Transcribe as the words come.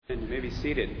And you may be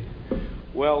seated.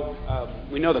 Well,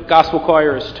 we know the gospel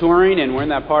choir is touring, and we're in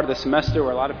that part of the semester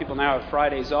where a lot of people now have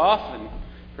Fridays off, and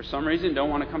for some reason don't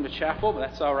want to come to chapel, but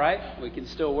that's all right. We can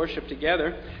still worship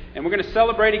together. And we're going to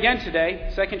celebrate again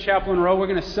today. Second chapel in a row, we're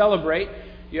going to celebrate.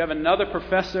 You have another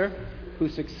professor who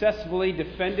successfully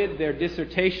defended their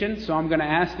dissertation, so I'm going to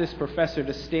ask this professor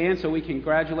to stand so we can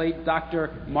congratulate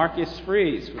Dr. Marcus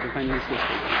Fries for defending his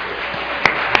dissertation.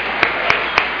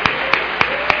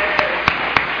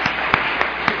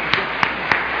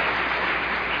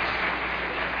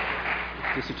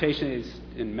 Dissertation is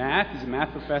in math. He's a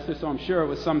math professor, so I'm sure it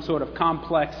was some sort of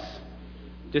complex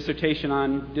dissertation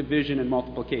on division and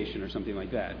multiplication or something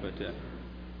like that. But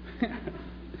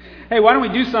hey, why don't we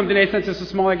do something today since it's a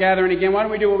smaller gathering again? Why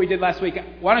don't we do what we did last week?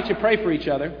 Why don't you pray for each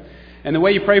other? And the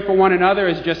way you pray for one another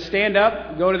is just stand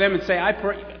up, go to them and say, I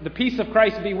pray the peace of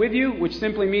Christ be with you, which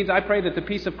simply means I pray that the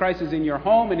peace of Christ is in your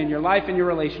home and in your life and your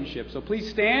relationship. So please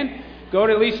stand, go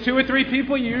to at least 2 or 3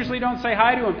 people you usually don't say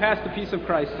hi to, and pass the peace of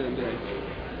Christ to them today.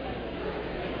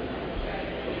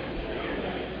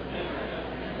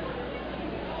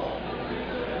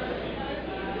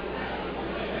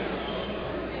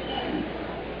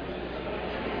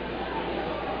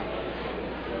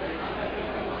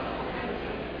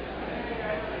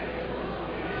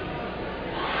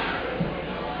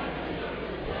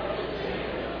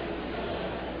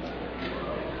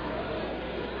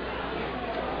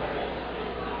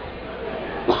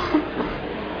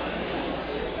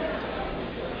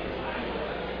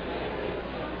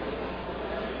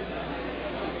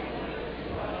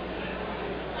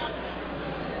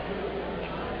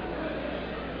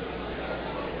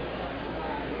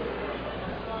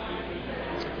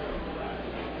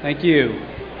 Thank you.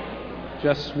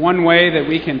 Just one way that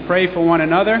we can pray for one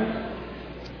another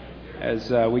as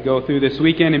we go through this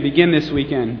weekend and begin this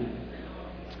weekend.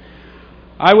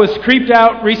 I was creeped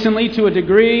out recently to a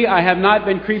degree I have not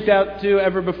been creeped out to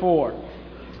ever before.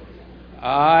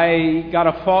 I got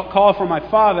a call from my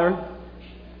father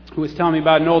who was telling me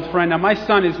about an old friend. Now, my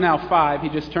son is now 5. He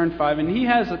just turned 5, and he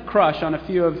has a crush on a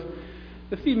few of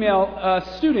the female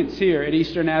students here at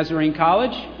Eastern Nazarene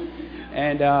College,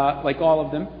 and like all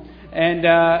of them. And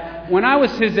when I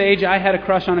was his age, I had a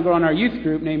crush on a girl in our youth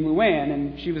group named Luann,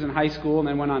 and she was in high school and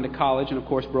then went on to college, and of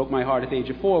course broke my heart at the age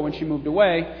of 4 when she moved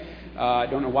away. I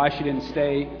don't know why she didn't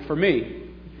stay for me.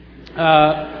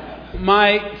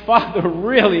 My father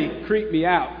really creeped me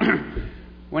out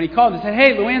when he called and said,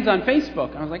 "Hey, Luann's on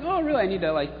Facebook." I was like, "Oh, really? I need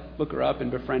to look her up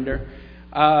and befriend her."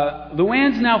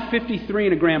 Luann's now 53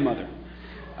 and a grandmother.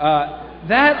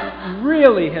 That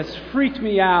really has freaked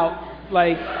me out.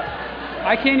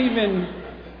 I can't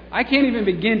even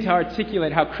begin to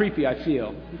articulate how creepy I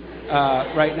feel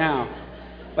right now.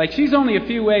 She's only a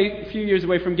few years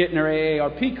away from getting her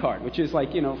AARP card, which is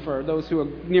for those who are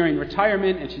nearing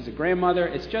retirement, and she's a grandmother.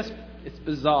 It's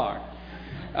bizarre.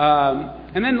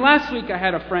 And then last week I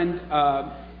had a friend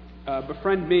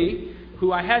befriend me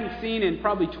who I hadn't seen in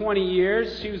probably 20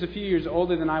 years. She was a few years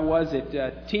older than I was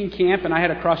at teen camp, and I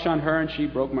had a crush on her, and she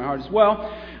broke my heart as well.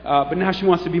 But now she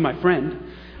wants to be my friend.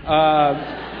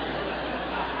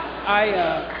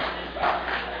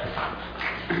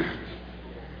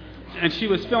 And she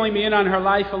was filling me in on her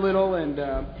life a little, and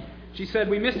she said,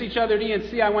 "We missed each other at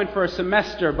ENC. I went for a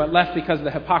semester, but left because of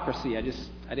the hypocrisy. I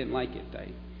didn't like it.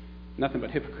 Nothing but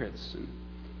hypocrites." And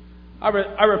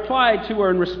I replied to her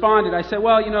and responded. I said,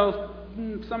 "Well,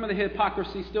 some of the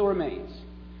hypocrisy still remains.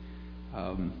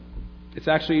 It's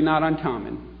actually not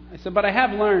uncommon." I said, "But I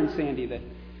have learned, Sandy, that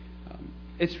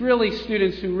it's really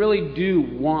students who really do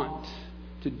want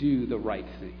to do the right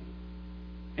thing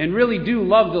and really do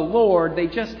love the Lord. They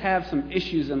just have some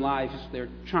issues in life they're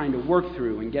trying to work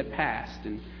through and get past.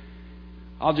 And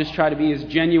I'll just try to be as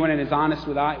genuine and as honest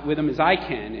with them as I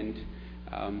can.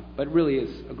 But it really is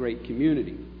a great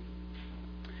community."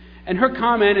 And her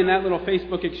comment in that little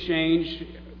Facebook exchange,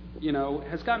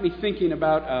 has got me thinking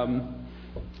about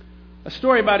a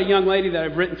story about a young lady that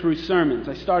I've written through sermons.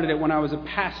 I started it when I was a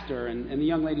pastor, and the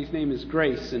young lady's name is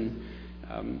Grace. And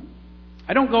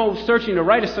I don't go searching to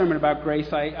write a sermon about Grace.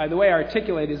 The way I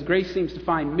articulate it is Grace seems to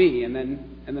find me, and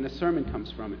then a sermon comes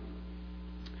from it.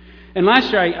 And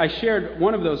last year I shared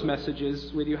one of those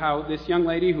messages with you, how this young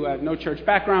lady who had no church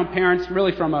background, parents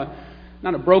really from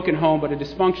not a broken home, but a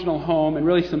dysfunctional home, and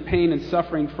really some pain and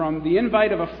suffering from the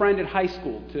invite of a friend at high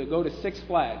school to go to Six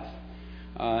Flags.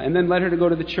 And then led her to go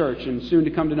to the church and soon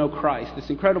to come to know Christ. This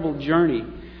incredible journey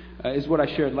is what I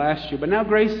shared last year. But now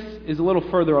Grace is a little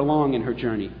further along in her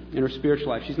journey, in her spiritual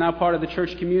life. She's now part of the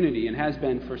church community and has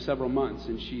been for several months.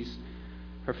 And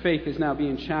her faith is now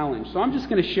being challenged. So I'm just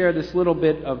going to share this little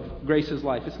bit of Grace's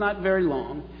life. It's not very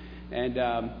long.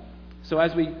 And so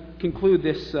as we conclude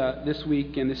this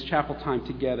week and this chapel time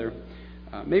together,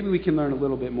 maybe we can learn a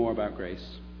little bit more about Grace.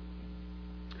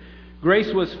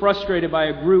 Grace was frustrated by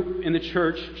a group in the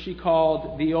church she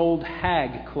called the Old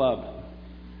Hag Club.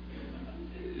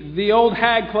 The Old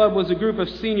Hag Club was a group of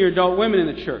senior adult women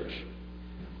in the church.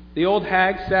 The old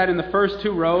hags sat in the first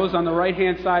 2 rows on the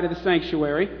right-hand side of the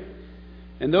sanctuary.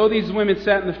 And though these women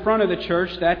sat in the front of the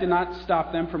church, that did not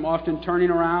stop them from often turning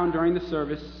around during the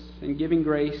service and giving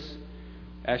Grace,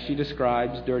 as she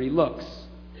describes, dirty looks.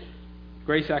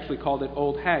 Grace actually called it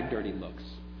old hag dirty looks.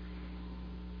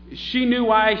 She knew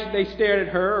why they stared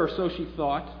at her, or so she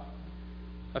thought.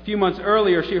 A few months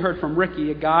earlier, she heard from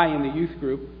Ricky, a guy in the youth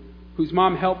group, whose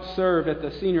mom helped serve at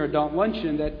the senior adult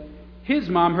luncheon, that his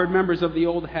mom heard members of the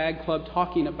Old Hag Club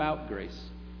talking about Grace.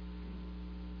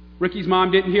 Ricky's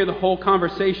mom didn't hear the whole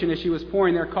conversation as she was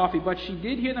pouring their coffee, but she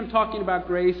did hear them talking about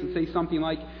Grace and say something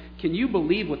like, "Can you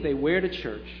believe what they wear to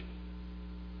church?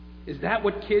 Is that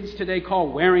what kids today call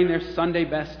wearing their Sunday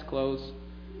best clothes?"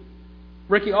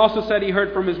 Ricky also said he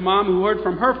heard from his mom, who heard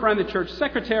from her friend, the church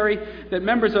secretary, that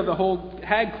members of the whole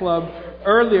Hag Club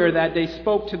earlier that day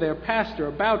spoke to their pastor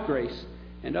about Grace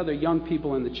and other young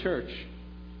people in the church.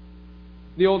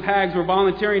 The old hags were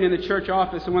volunteering in the church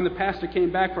office, and when the pastor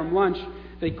came back from lunch,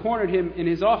 they cornered him in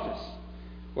his office.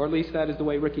 Or at least that is the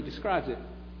way Ricky describes it.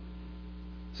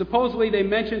 Supposedly they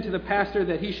mentioned to the pastor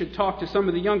that he should talk to some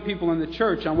of the young people in the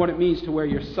church on what it means to wear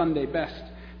your Sunday best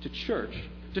to church,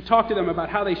 to talk to them about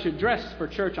how they should dress for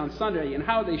church on Sunday and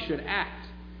how they should act.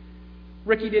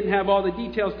 Ricky didn't have all the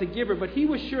details to give her, but he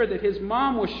was sure that his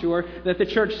mom was sure, that the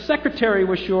church secretary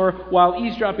was sure, while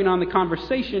eavesdropping on the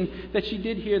conversation, that she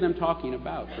did hear them talking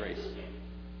about Grace.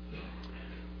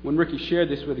 When Ricky shared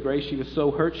this with Grace, she was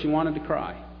so hurt she wanted to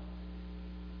cry.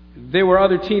 There were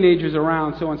other teenagers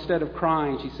around, so instead of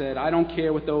crying, she said, "I don't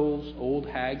care what those old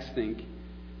hags think."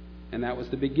 And that was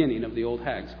the beginning of the Old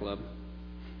Hags Club.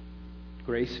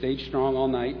 Grace stayed strong all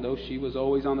night, though she was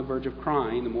always on the verge of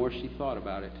crying the more she thought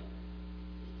about it.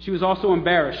 She was also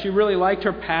embarrassed. She really liked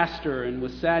her pastor and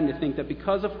was saddened to think that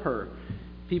because of her,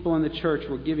 people in the church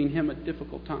were giving him a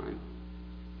difficult time.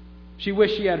 She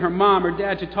wished she had her mom or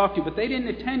dad to talk to, but they didn't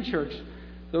attend church,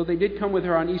 though they did come with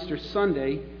her on Easter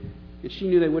Sunday, and she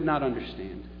knew they would not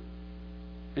understand.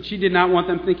 And she did not want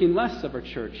them thinking less of her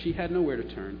church. She had nowhere to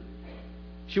turn.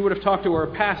 She would have talked to her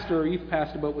pastor or youth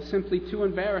pastor, but was simply too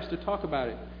embarrassed to talk about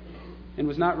it, and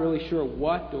was not really sure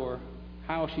what or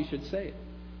how she should say it.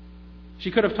 She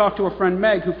could have talked to her friend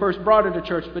Meg, who first brought her to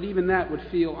church, but even that would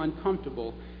feel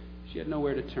uncomfortable. She had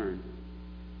nowhere to turn.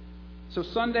 So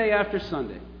Sunday after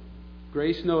Sunday,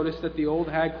 Grace noticed that the Old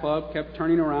Hag Club kept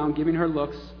turning around, giving her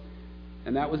looks,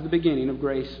 and that was the beginning of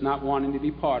Grace not wanting to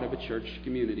be part of a church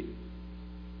community.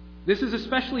 This is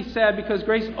especially sad because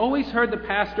Grace always heard the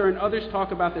pastor and others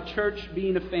talk about the church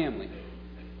being a family.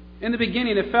 In the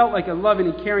beginning, it felt like a loving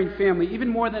and caring family, even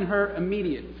more than her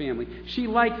immediate family. She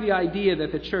liked the idea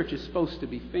that the church is supposed to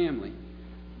be family.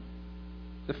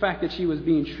 The fact that she was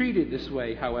being treated this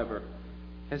way, however,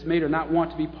 has made her not want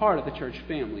to be part of the church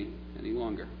family any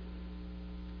longer.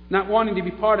 Not wanting to be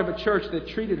part of a church that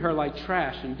treated her like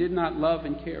trash and did not love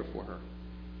and care for her.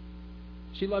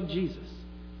 She loved Jesus.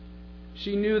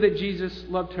 She knew that Jesus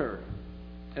loved her.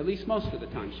 At least most of the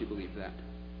time she believed that.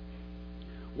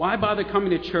 Why bother coming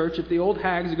to church if the old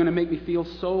hags are going to make me feel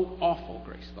so awful,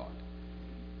 Grace thought.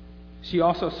 She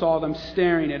also saw them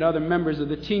staring at other members of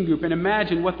the teen group and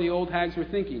imagined what the old hags were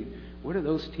thinking. What are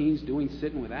those teens doing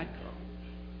sitting with that girl?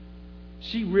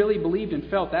 She really believed and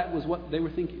felt that was what they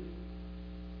were thinking.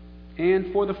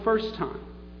 And for the first time,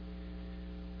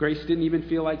 Grace didn't even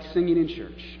feel like singing in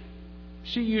church.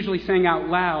 She usually sang out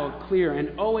loud, clear,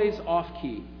 and always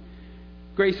off-key.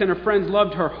 Grace and her friends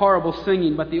loved her horrible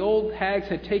singing, but the old hags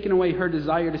had taken away her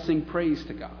desire to sing praise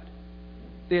to God.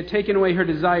 They had taken away her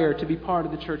desire to be part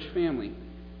of the church family.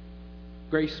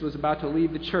 Grace was about to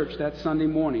leave the church that Sunday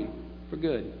morning for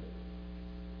good.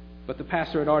 But the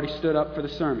pastor had already stood up for the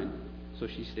sermon, so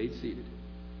she stayed seated.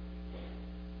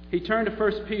 He turned to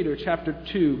 1 Peter chapter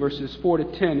 2, verses 4 to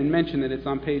 10, and mentioned that it's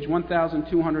on page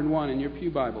 1201 in your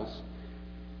pew Bibles.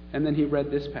 And then he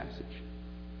read this passage.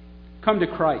 "Come to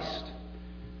Christ,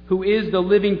 who is the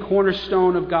living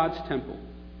cornerstone of God's temple.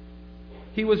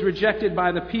 He was rejected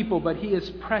by the people, but he is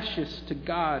precious to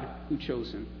God who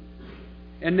chose him.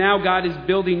 And now God is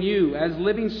building you as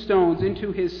living stones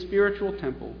into his spiritual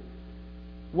temple.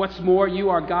 What's more, you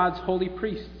are God's holy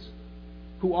priests,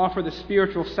 who offer the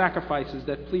spiritual sacrifices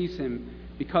that please him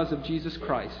because of Jesus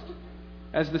Christ.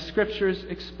 As the Scriptures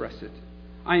express it,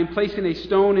 I am placing a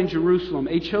stone in Jerusalem,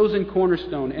 a chosen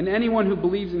cornerstone, and anyone who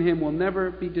believes in him will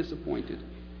never be disappointed.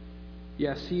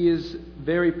 Yes, he is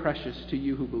very precious to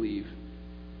you who believe.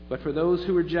 But for those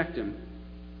who reject him,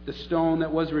 the stone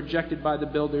that was rejected by the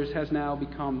builders has now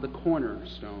become the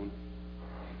cornerstone.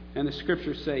 And the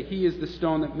scriptures say, he is the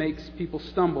stone that makes people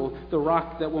stumble, the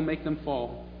rock that will make them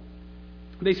fall.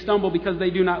 They stumble because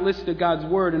they do not listen to God's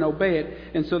word and obey it,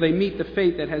 and so they meet the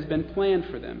fate that has been planned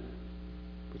for them.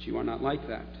 But you are not like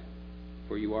that,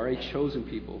 for you are a chosen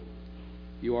people.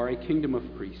 You are a kingdom of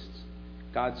priests,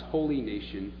 God's holy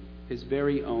nation, his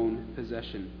very own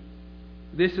possession.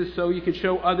 This is so you can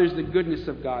show others the goodness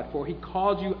of God, for he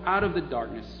called you out of the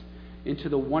darkness into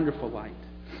the wonderful light.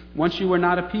 Once you were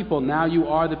not a people, now you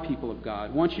are the people of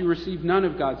God. Once you received none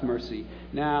of God's mercy,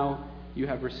 now you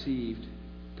have received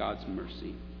God's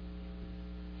mercy.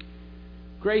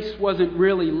 Grace wasn't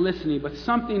really listening, but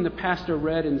something the pastor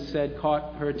read and said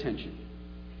caught her attention.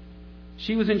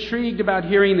 She was intrigued about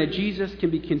hearing that Jesus can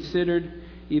be considered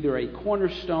either a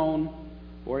cornerstone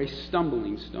or a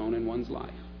stumbling stone in one's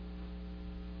life.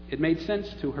 It made sense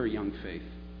to her young faith.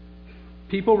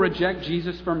 People reject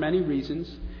Jesus for many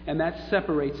reasons, and that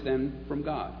separates them from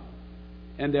God.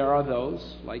 And there are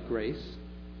those, like Grace,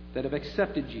 that have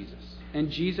accepted Jesus. And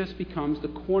Jesus becomes the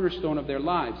cornerstone of their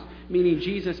lives, meaning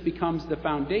Jesus becomes the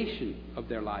foundation of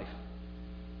their life.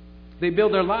 They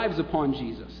build their lives upon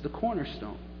Jesus, the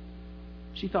cornerstone.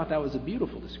 She thought that was a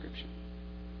beautiful description.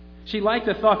 She liked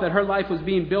the thought that her life was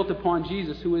being built upon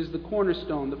Jesus, who is the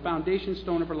cornerstone, the foundation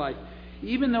stone of her life,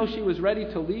 even though she was ready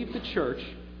to leave the church,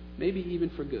 maybe even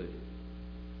for good.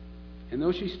 And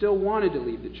though she still wanted to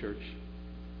leave the church,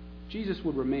 Jesus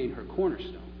would remain her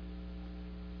cornerstone,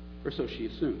 or so she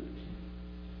assumed.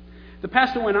 The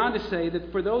pastor went on to say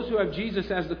that for those who have Jesus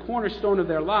as the cornerstone of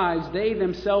their lives, they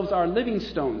themselves are living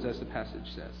stones, as the passage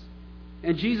says.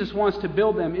 And Jesus wants to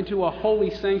build them into a holy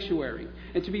sanctuary.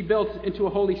 And to be built into a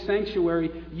holy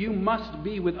sanctuary, you must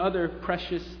be with other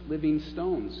precious living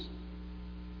stones.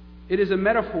 It is a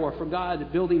metaphor for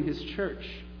God building his church.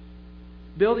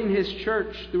 Building his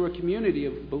church through a community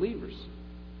of believers.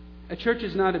 A church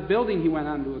is not a building, he went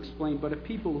on to explain, but a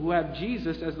people who have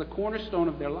Jesus as the cornerstone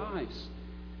of their lives.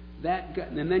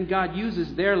 And then God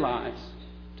uses their lives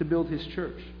to build his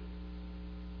church.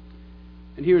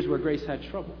 And here's where Grace had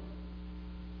trouble.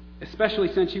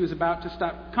 Especially since she was about to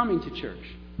stop coming to church.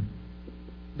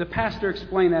 The pastor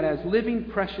explained that as living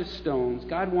precious stones,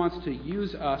 God wants to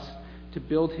use us to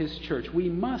build his church. We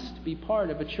must be part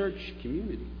of a church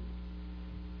community.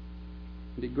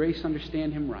 Did Grace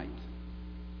understand him right?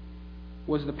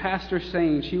 Was the pastor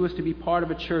saying she was to be part of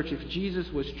a church if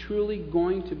Jesus was truly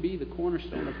going to be the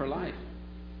cornerstone of her life?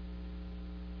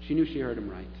 She knew she heard him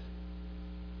right.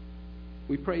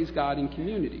 We praise God in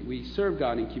community. We serve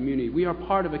God in community. We are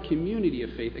part of a community of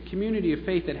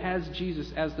faith that has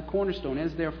Jesus as the cornerstone,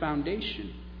 as their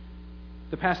foundation.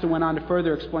 The pastor went on to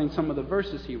further explain some of the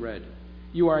verses he read.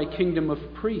 You are a kingdom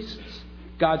of priests,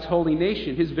 God's holy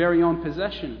nation, his very own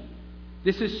possession.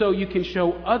 This is so you can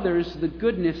show others the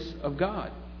goodness of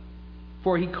God.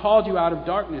 For he called you out of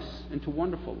darkness into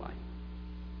wonderful light.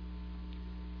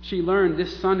 She learned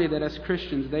this Sunday that as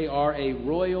Christians, they are a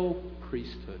royal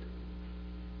priesthood,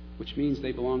 which means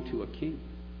they belong to a king,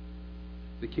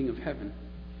 the King of heaven.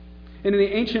 And in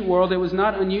the ancient world, it was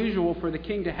not unusual for the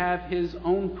king to have his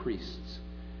own priests.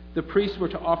 The priests were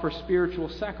to offer spiritual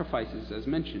sacrifices, as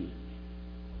mentioned.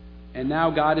 And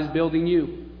now God is building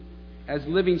you as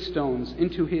living stones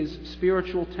into his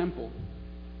spiritual temple.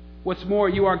 What's more,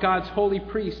 you are God's holy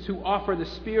priests who offer the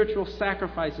spiritual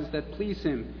sacrifices that please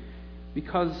him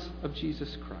because of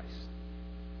Jesus Christ.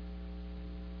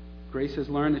 Grace has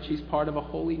learned that she's part of a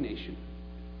holy nation.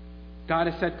 God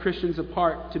has set Christians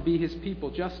apart to be his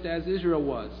people, just as Israel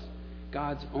was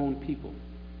God's own people.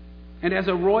 And as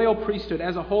a royal priesthood,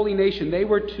 as a holy nation, they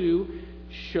were to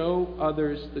show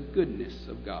others the goodness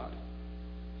of God.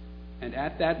 And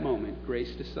at that moment,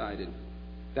 Grace decided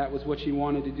that was what she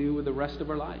wanted to do with the rest of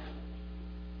her life.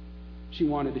 She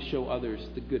wanted to show others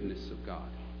the goodness of God.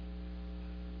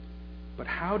 But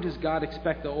how does God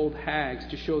expect the old hags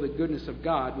to show the goodness of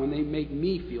God when they make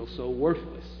me feel so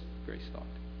worthless? Grace thought.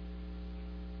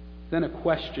 Then a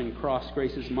question crossed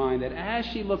Grace's mind that as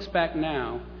she looks back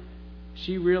now,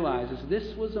 she realizes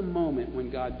this was a moment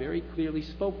when God very clearly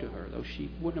spoke to her, though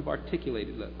she wouldn't have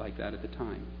articulated it like that at the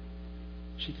time.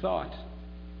 She thought,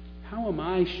 how am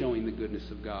I showing the goodness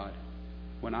of God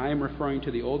when I am referring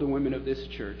to the older women of this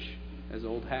church as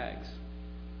old hags,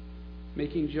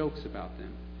 making jokes about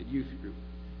them at youth group,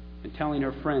 and telling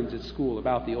her friends at school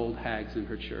about the old hags in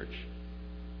her church?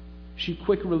 She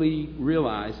quickly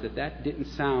realized that didn't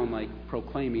sound like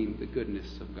proclaiming the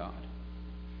goodness of God.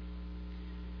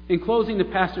 In closing, the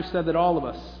pastor said that all of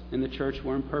us in the church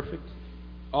were imperfect.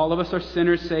 All of us are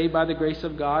sinners saved by the grace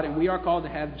of God, and we are called to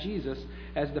have Jesus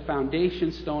as the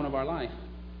foundation stone of our life.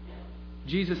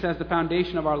 Jesus as the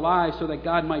foundation of our lives so that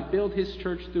God might build his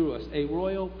church through us, a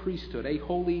royal priesthood, a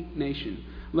holy nation,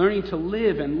 learning to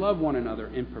live and love one another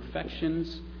in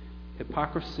perfections,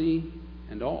 hypocrisy,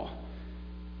 and all,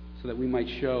 so that we might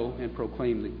show and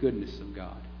proclaim the goodness of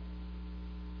God.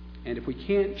 And if we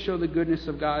can't show the goodness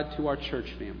of God to our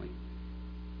church family,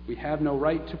 we have no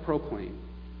right to proclaim,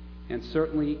 and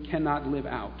certainly cannot live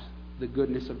out the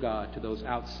goodness of God to those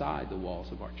outside the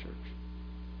walls of our church.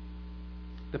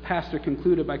 The pastor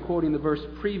concluded by quoting the verse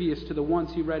previous to the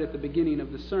ones he read at the beginning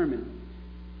of the sermon.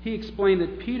 He explained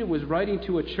that Peter was writing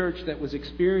to a church that was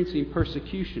experiencing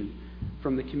persecution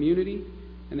from the community,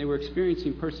 and they were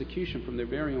experiencing persecution from their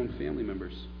very own family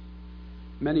members.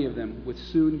 Many of them would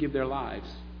soon give their lives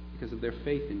because of their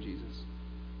faith in Jesus.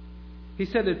 He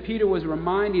said that Peter was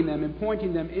reminding them and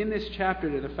pointing them in this chapter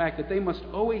to the fact that they must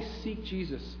always seek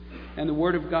Jesus and the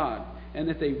Word of God, and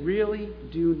that they really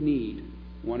do need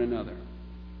one another.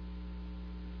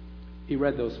 He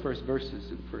read those first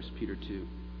verses in 1 Peter 2.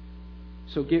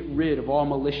 So get rid of all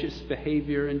malicious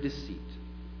behavior and deceit.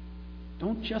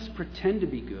 Don't just pretend to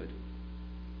be good.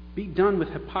 Be done with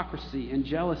hypocrisy and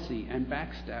jealousy and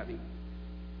backstabbing.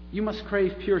 You must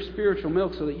crave pure spiritual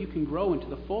milk so that you can grow into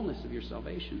the fullness of your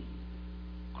salvation.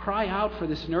 Cry out for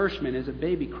this nourishment as a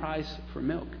baby cries for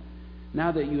milk,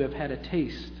 now that you have had a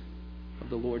taste of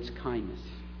the Lord's kindness.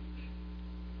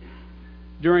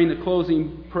 During the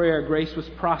closing prayer, Grace was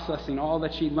processing all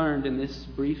that she learned in this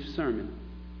brief sermon.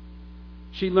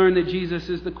 She learned that Jesus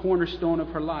is the cornerstone of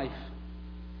her life,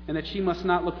 and that she must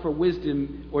not look for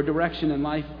wisdom or direction in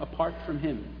life apart from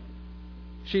him.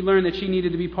 She learned that she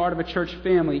needed to be part of a church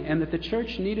family, and that the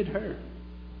church needed her.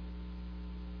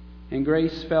 And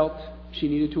Grace felt she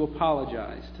needed to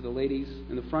apologize to the ladies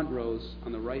in the front rows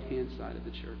on the right-hand side of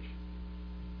the church.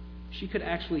 She could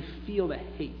actually feel the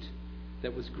hate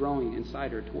that was growing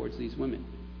inside her towards these women.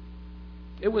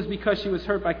 It was because she was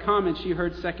hurt by comments she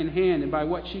heard secondhand and by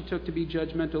what she took to be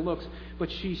judgmental looks, but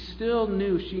she still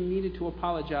knew she needed to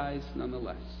apologize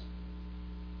nonetheless.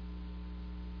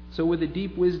 So with the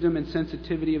deep wisdom and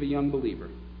sensitivity of a young believer,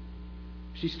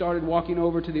 she started walking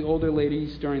over to the older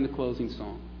ladies during the closing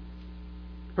song.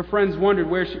 Her friends wondered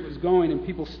where she was going, and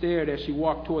people stared as she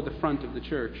walked toward the front of the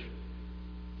church.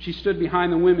 She stood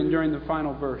behind the women during the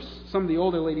final verse. Some of the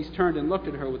older ladies turned and looked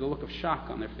at her with a look of shock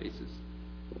on their faces.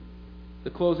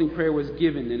 The closing prayer was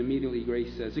given, and immediately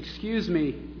Grace says, "Excuse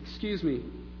me, excuse me."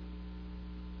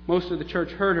 Most of the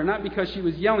church heard her, not because she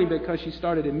was yelling, but because she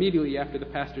started immediately after the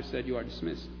pastor said, "You are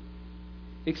dismissed."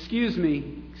 Excuse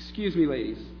me,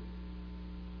 ladies."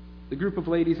 The group of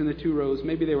ladies in the 2 rows,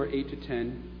 maybe they were 8 to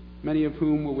 10, many of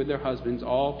whom were with their husbands,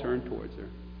 all turned towards her.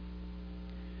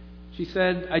 She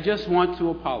said, "I just want to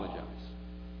apologize."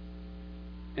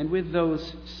 And with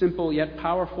those simple yet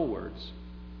powerful words,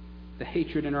 the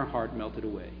hatred in her heart melted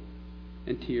away,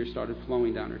 and tears started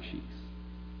flowing down her cheeks.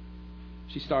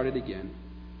 She started again.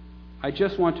 "I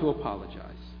just want to apologize.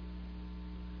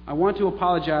 I want to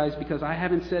apologize because I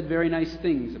haven't said very nice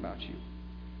things about you.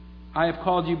 I have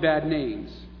called you bad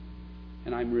names,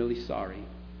 and I'm really sorry.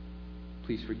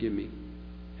 Please forgive me,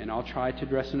 and I'll try to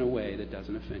dress in a way that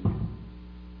doesn't offend you."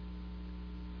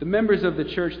 The members of the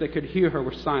church that could hear her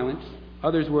were silent.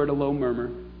 Others were at a low murmur.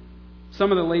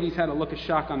 Some of the ladies had a look of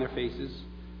shock on their faces.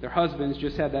 Their husbands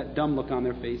just had that dumb look on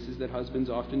their faces that husbands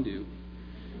often do.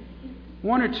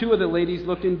 1 or 2 of the ladies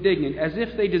looked indignant, as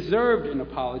if they deserved an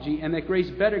apology and that Grace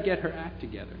better get her act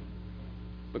together.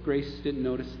 But Grace didn't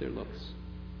notice their looks.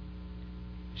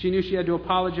 She knew she had to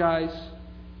apologize,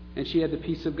 and she had the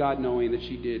peace of God knowing that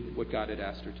she did what God had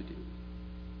asked her to do.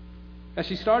 As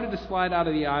she started to slide out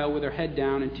of the aisle with her head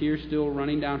down and tears still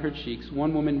running down her cheeks,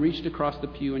 one woman reached across the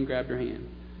pew and grabbed her hand.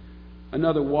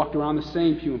 Another walked around the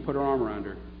same pew and put her arm around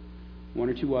her. 1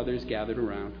 or 2 others gathered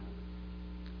around.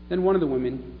 Then one of the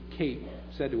women, Kate,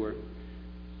 said to her,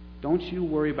 "Don't you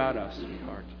worry about us,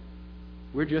 sweetheart.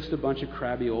 We're just a bunch of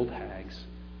crabby old hags."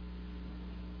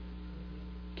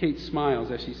 Kate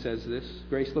smiles as she says this.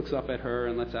 Grace looks up at her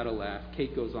and lets out a laugh.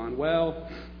 Kate goes on, "Well,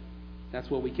 that's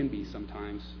what we can be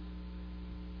sometimes."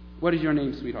 "What is your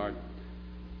name, sweetheart?"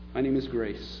 "My name is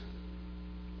Grace."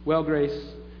 "Well,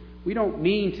 Grace, we don't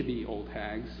mean to be old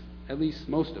hags, at least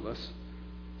most of us.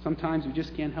 Sometimes we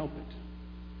just can't help it.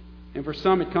 And for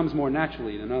some, it comes more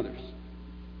naturally than others.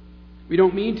 We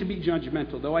don't mean to be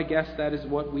judgmental, though I guess that is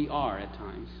what we are at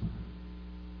times.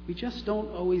 We just don't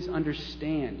always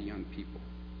understand young people.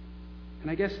 And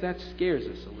I guess that scares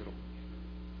us a little.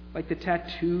 Like the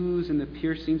tattoos and the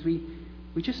piercings, we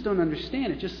just don't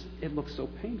understand. It looks so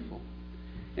painful.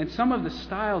 And some of the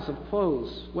styles of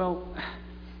clothes, well,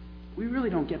 we really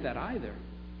don't get that either.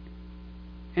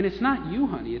 And it's not you,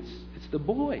 honey, it's the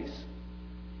boys.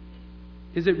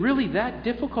 Is it really that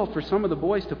difficult for some of the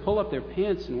boys to pull up their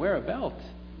pants and wear a belt?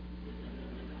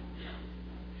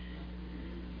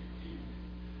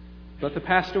 But the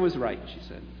pastor was right, she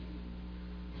said.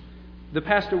 The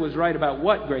pastor was right about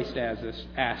what, Grace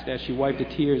asked as she wiped the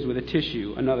tears with a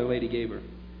tissue another lady gave her.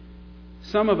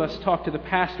 Some of us talked to the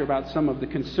pastor about some of the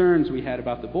concerns we had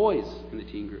about the boys in the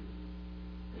teen group.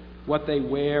 What they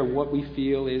wear, what we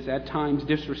feel is at times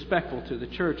disrespectful to the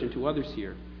church and to others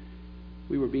here.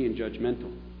 We were being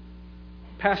judgmental.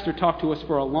 Pastor talked to us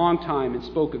for a long time and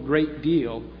spoke a great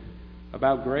deal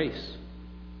about grace.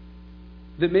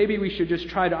 That maybe we should just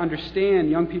try to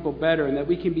understand young people better, and that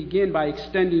we can begin by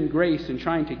extending grace and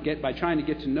trying to get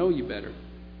to know you better.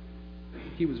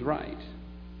 He was right.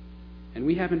 And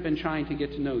we haven't been trying to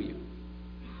get to know you.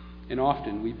 And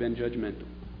often we've been judgmental.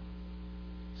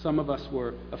 Some of us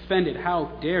were offended.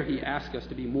 How dare he ask us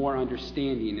to be more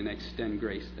understanding and extend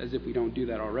grace? As if we don't do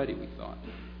that already, we thought.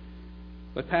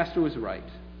 But Pastor was right.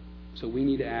 So we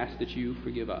need to ask that you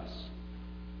forgive us.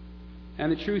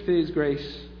 And the truth is,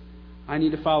 Grace, I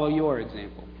need to follow your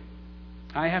example.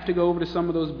 I have to go over to some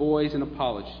of those boys and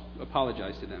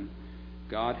apologize to them.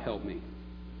 God help me.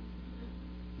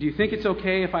 Do you think it's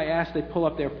okay if I ask they pull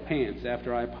up their pants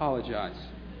after I apologize?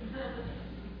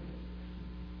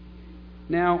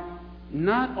 Now,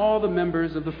 not all the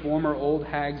members of the former Old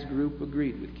Hags group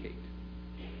agreed with Kate.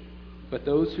 But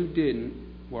those who didn't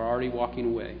were already walking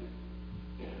away.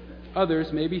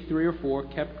 Others, maybe 3 or 4,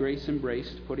 kept Grace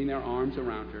embraced, putting their arms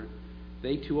around her.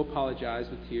 They too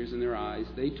apologized with tears in their eyes.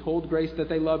 They told Grace that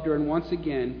they loved her, and once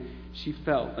again, she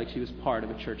felt like she was part of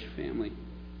a church family.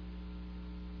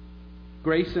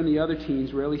 Grace and the other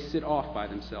teens rarely sit off by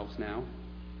themselves now.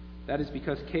 That is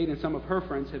because Kate and some of her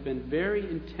friends have been very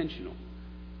intentional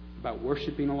about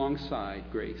worshiping alongside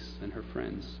Grace and her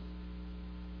friends.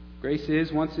 Grace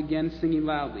is once again singing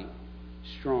loudly,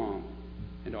 strong,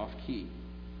 and off-key.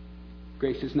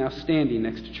 Grace is now standing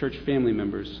next to church family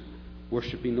members,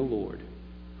 worshiping the Lord,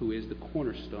 who is the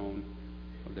cornerstone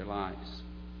of their lives.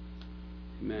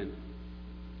 Amen.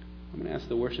 I'm going to ask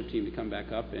the worship team to come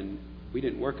back up, and we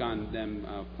didn't work on them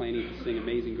planning to sing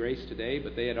Amazing Grace today,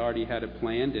 but they had already had it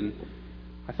planned, and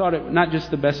I thought it not just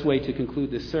the best way to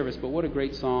conclude this service, but what a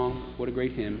great song, what a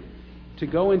great hymn to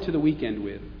go into the weekend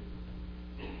with.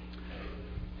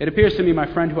 It appears to me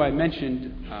my friend who I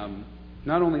mentioned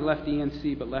not only left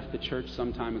ENC, but left the church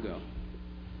some time ago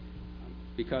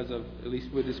because of, at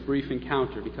least with this brief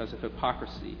encounter, because of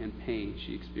hypocrisy and pain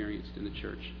she experienced in the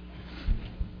church.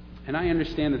 And I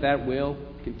understand that that will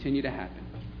continue to happen.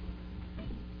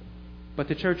 But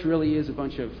the church really is a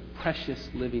bunch of precious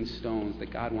living stones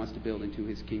that God wants to build into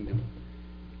His kingdom.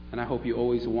 And I hope you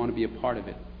always want to be a part of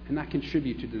it and not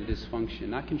contribute to the dysfunction,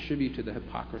 not contribute to the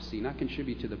hypocrisy, not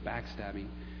contribute to the backstabbing,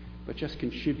 but just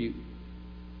contribute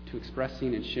to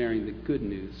expressing and sharing the good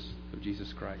news of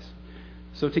Jesus Christ.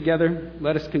 So together,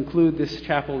 let us conclude this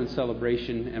chapel in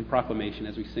celebration and proclamation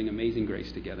as we sing Amazing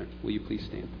Grace together. Will you please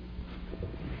stand?